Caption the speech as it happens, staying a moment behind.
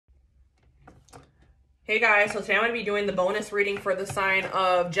Hey guys, so today I'm going to be doing the bonus reading for the sign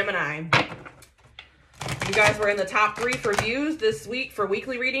of Gemini. You guys were in the top 3 for views this week for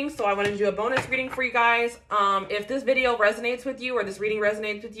weekly readings, so I wanted to do a bonus reading for you guys. If this video resonates with you or this reading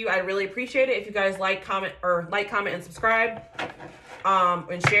resonates with you, I'd really appreciate it if you guys like, comment, and subscribe.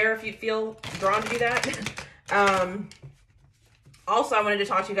 And share if you feel drawn to do that. Also, I wanted to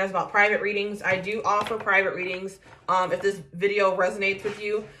talk to you guys about private readings. I do offer private readings. If this video resonates with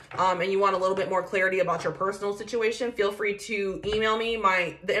you and you want a little bit more clarity about your personal situation, feel free to email me.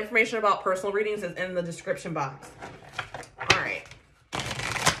 The information about personal readings is in the description box. All right.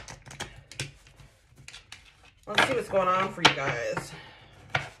 Let's see what's going on for you guys.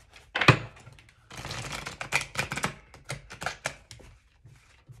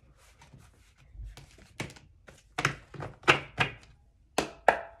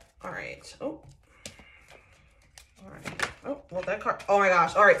 Oh, all right. Oh, well, that card. Oh my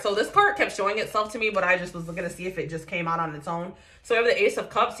gosh. All right. So this card kept showing itself to me, but I just was looking to see if it just came out on its own. So we have the Ace of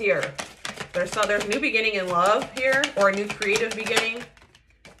Cups here. There's new beginning in love here, or a new creative beginning.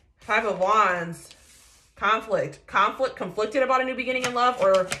 5 of Wands. Conflicted about a new beginning in love,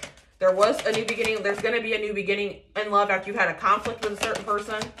 or there was a new beginning. There's going to be a new beginning in love after you've had a conflict with a certain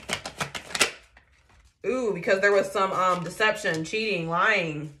person. Ooh, because there was some deception, cheating,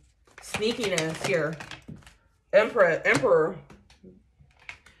 lying, sneakiness here. Emperor.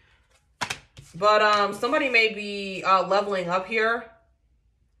 But somebody may be leveling up here.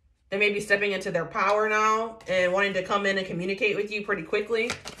 They may be stepping into their power now and wanting to come in and communicate with you pretty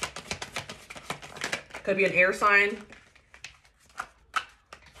quickly. Could be an air sign.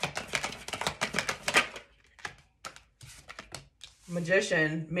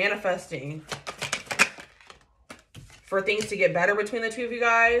 Magician, manifesting for things to get better between the two of you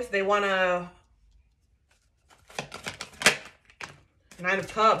guys. They want to 9 of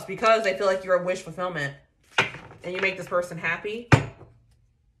Cups because they feel like you're a wish fulfillment and you make this person happy.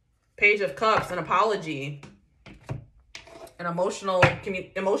 Page of Cups, an apology, an emotional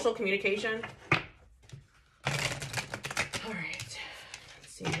communication. All right, let's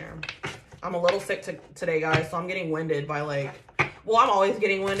see here. I'm a little sick today, guys, so I'm getting winded by like, well, I'm always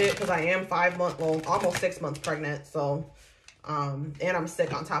getting winded because I am almost 6 months pregnant. So, and I'm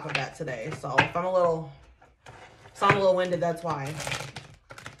sick on top of that today. So if I'm a little winded, that's why.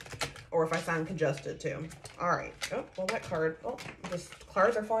 Or if I sound congested too. All right. Oh, well, that card. Oh, the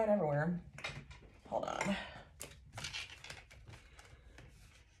cards are flying everywhere. Hold on.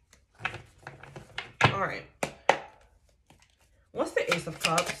 All right. What's the Ace of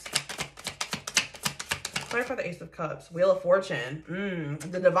Cups? For the Ace of Cups, Wheel of Fortune.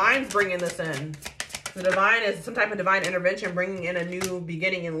 The Divine's bringing this in. The Divine is some type of divine intervention, bringing in a new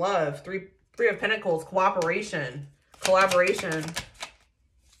beginning in love. Three of Pentacles, cooperation, collaboration.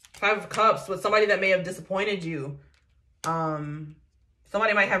 5 of Cups with somebody that may have disappointed you.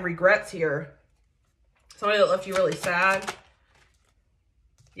 Somebody might have regrets here. Somebody that left you really sad.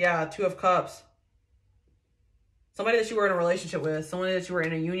 Yeah, 2 of Cups. Somebody that you were in a relationship with. Somebody that you were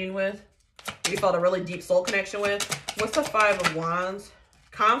in a union with. You felt a really deep soul connection with. What's the 5 of Wands?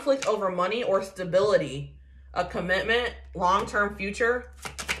 Conflict over money or stability. A commitment, long-term future.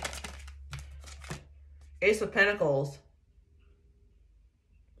 Ace of Pentacles.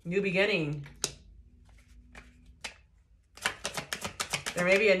 New beginning. There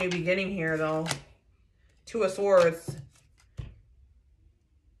may be a new beginning here, though. 2 of Swords.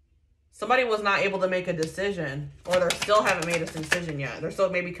 Somebody was not able to make a decision, or they still haven't made a decision yet. They're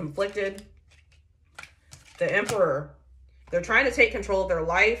still maybe conflicted. The Emperor. They're trying to take control of their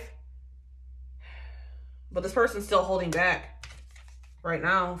life, but this person's still holding back right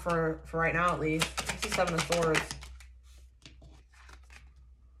now, for right now at least. This is 7 of Swords.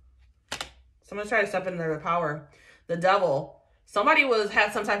 Someone's trying to step into their power. The Devil. Somebody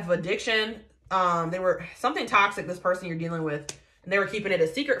had some type of addiction. They were something toxic, this person you're dealing with. And they were keeping it a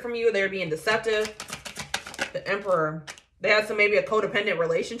secret from you. They were being deceptive. The Emperor. They had maybe a codependent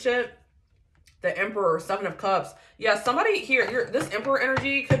relationship. The Emperor, 7 of Cups. Yeah, somebody here, this Emperor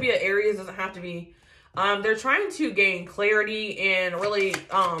energy could be an Aries, doesn't have to be. They're trying to gain clarity and really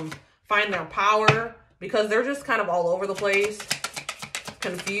find their power because they're just kind of all over the place.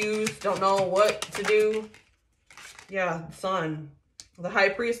 Confused, don't know what to do. Yeah, Sun. The High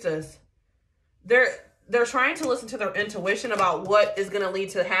Priestess. They're trying to listen to their intuition about what is going to lead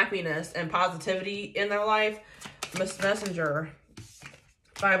to happiness and positivity in their life. Messenger.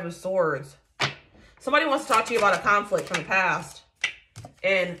 5 of Swords. Somebody wants to talk to you about a conflict from the past.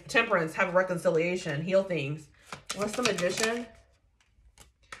 And Temperance, have a reconciliation, heal things. What's the Magician?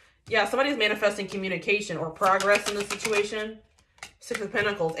 Yeah, somebody's manifesting communication or progress in the situation. Six of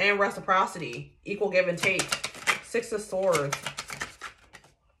Pentacles and reciprocity. Equal give and take. Six of Swords.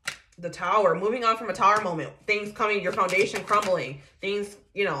 The Tower. Moving on from a tower moment. Things coming, your foundation crumbling. Things,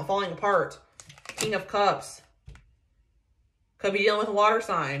 you know, falling apart. King of Cups. Could be dealing with a water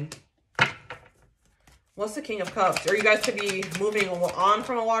sign. What's the King of Cups? Or you guys could be moving on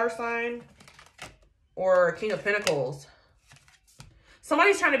from a water sign. Or King of Pentacles.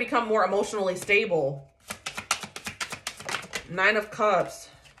 Somebody's trying to become more emotionally stable. Nine of Cups.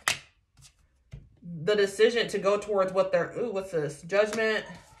 The decision to go towards what they're... Ooh, what's this? Judgment.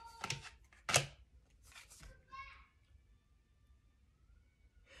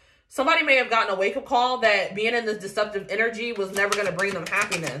 Somebody may have gotten a wake-up call that being in this deceptive energy was never going to bring them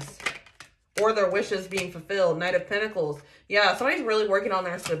happiness. Or their wishes being fulfilled. Knight of Pentacles. Yeah, somebody's really working on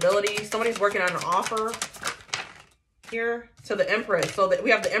their stability. Somebody's working on an offer here to the Empress. So that we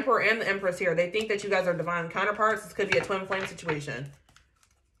have the Emperor and the Empress here. They think that you guys are divine counterparts. This could be a twin flame situation.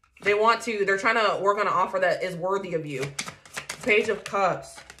 They're trying to work on an offer that is worthy of you. Page of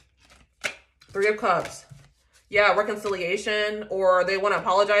Cups. Three of Cups. Yeah, reconciliation, or they want to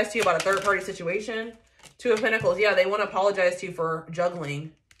apologize to you about a third-party situation. Two of Pentacles. Yeah, they want to apologize to you for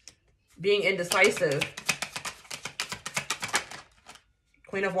juggling, being indecisive.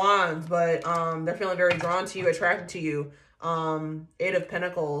 Queen of Wands, but they're feeling very drawn to you, attracted to you. Eight of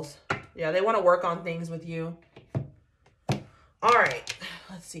Pentacles. Yeah, they want to work on things with you. All right,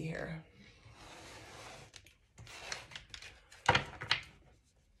 let's see here.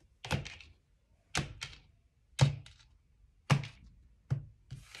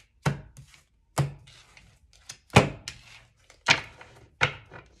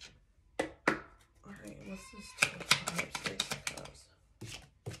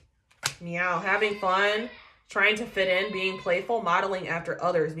 Meow. Having fun, trying to fit in, being playful, modeling after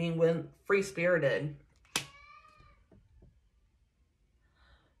others, being free-spirited.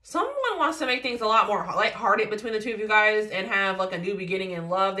 Someone wants to make things a lot more lighthearted between the two of you guys and have like a new beginning in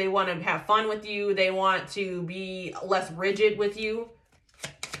love. They want to have fun with you. They want to be less rigid with you.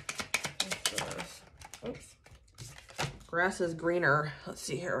 Oops. Grass is greener. Let's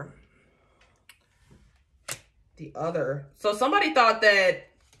see here. The other. So somebody thought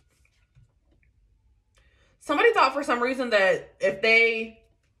for some reason that if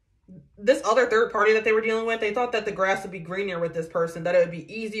this other third party that they were dealing with, they thought that the grass would be greener with this person, that it would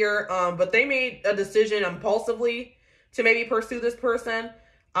be easier. But they made a decision impulsively to maybe pursue this person.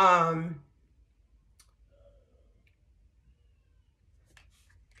 Yeah,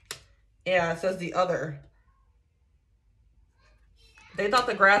 it says the other. They thought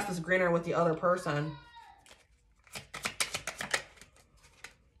the grass was greener with the other person.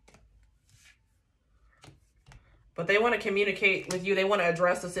 But they want to communicate with you. They want to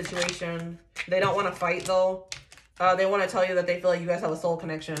address the situation. They don't want to fight, though. They want to tell you that they feel like you guys have a soul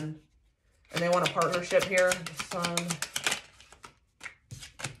connection. And they want a partnership here. The Sun.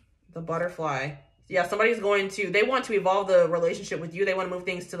 The Butterfly. Yeah, somebody's they want to evolve the relationship with you. They want to move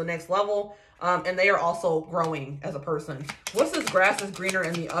things to the next level. And they are also growing as a person. What's this grass is greener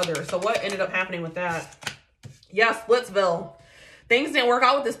in the other? So what ended up happening with that? Yeah, Splitsville. Things didn't work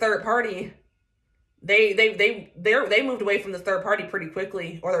out with this third party. They moved away from this third party pretty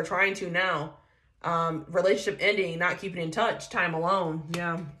quickly, or they're trying to now. Relationship ending, not keeping in touch, time alone.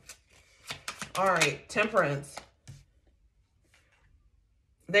 Yeah. All right, Temperance.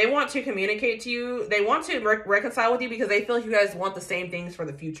 They want to communicate to you. They want to reconcile with you because they feel like you guys want the same things for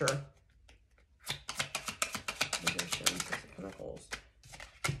the future.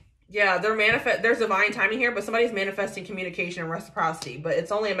 Yeah, there's divine timing here, but somebody's manifesting communication and reciprocity. But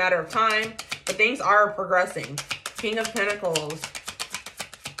it's only a matter of time. But things are progressing. King of Pentacles.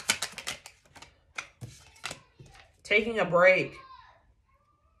 Taking a break.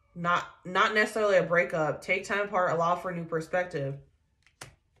 Not necessarily a breakup. Take time apart, allow for a new perspective.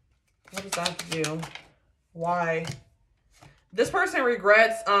 What does that have to do? Why? This person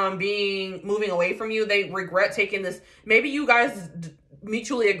regrets moving away from you. They regret taking this. Maybe you guys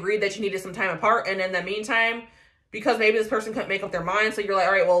mutually agreed that you needed some time apart, and in the meantime, because maybe this person couldn't make up their mind, so you're like,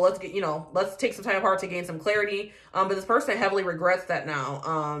 all right, well, let's take some time apart to gain some clarity. But this person heavily regrets that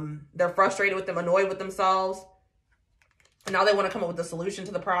now. They're frustrated with them, annoyed with themselves, and now they want to come up with a solution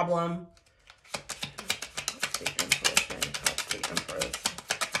to the problem.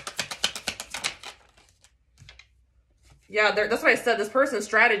 Yeah, that's what I said. This person's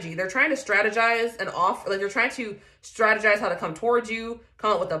strategy. They're trying to strategize and they're trying to strategize how to come towards you,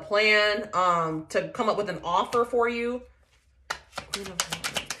 come up with a plan, to come up with an offer for you.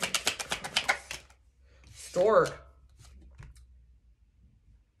 Stork.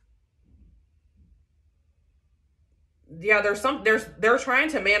 yeah, they're trying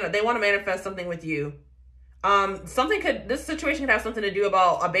to they want to manifest something with you. This situation could have something to do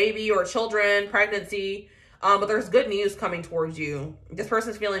about a baby or children, pregnancy. But there's good news coming towards you. This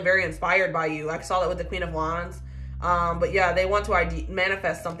person's feeling very inspired by you. I saw that with the Queen of Wands. But yeah, they want to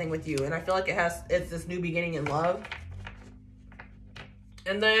manifest something with you. And I feel like it's this new beginning in love.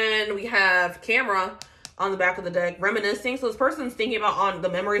 And then we have Camera on the back of the deck, reminiscing. So this person's thinking about the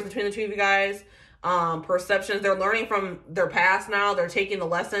memories between the two of you guys. Perceptions. They're learning from their past now. They're taking the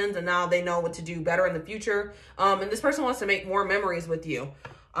lessons and now they know what to do better in the future. And this person wants to make more memories with you.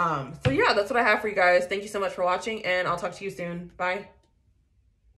 So yeah, that's what I have for you guys. Thank you so much for watching and I'll talk to you soon. Bye.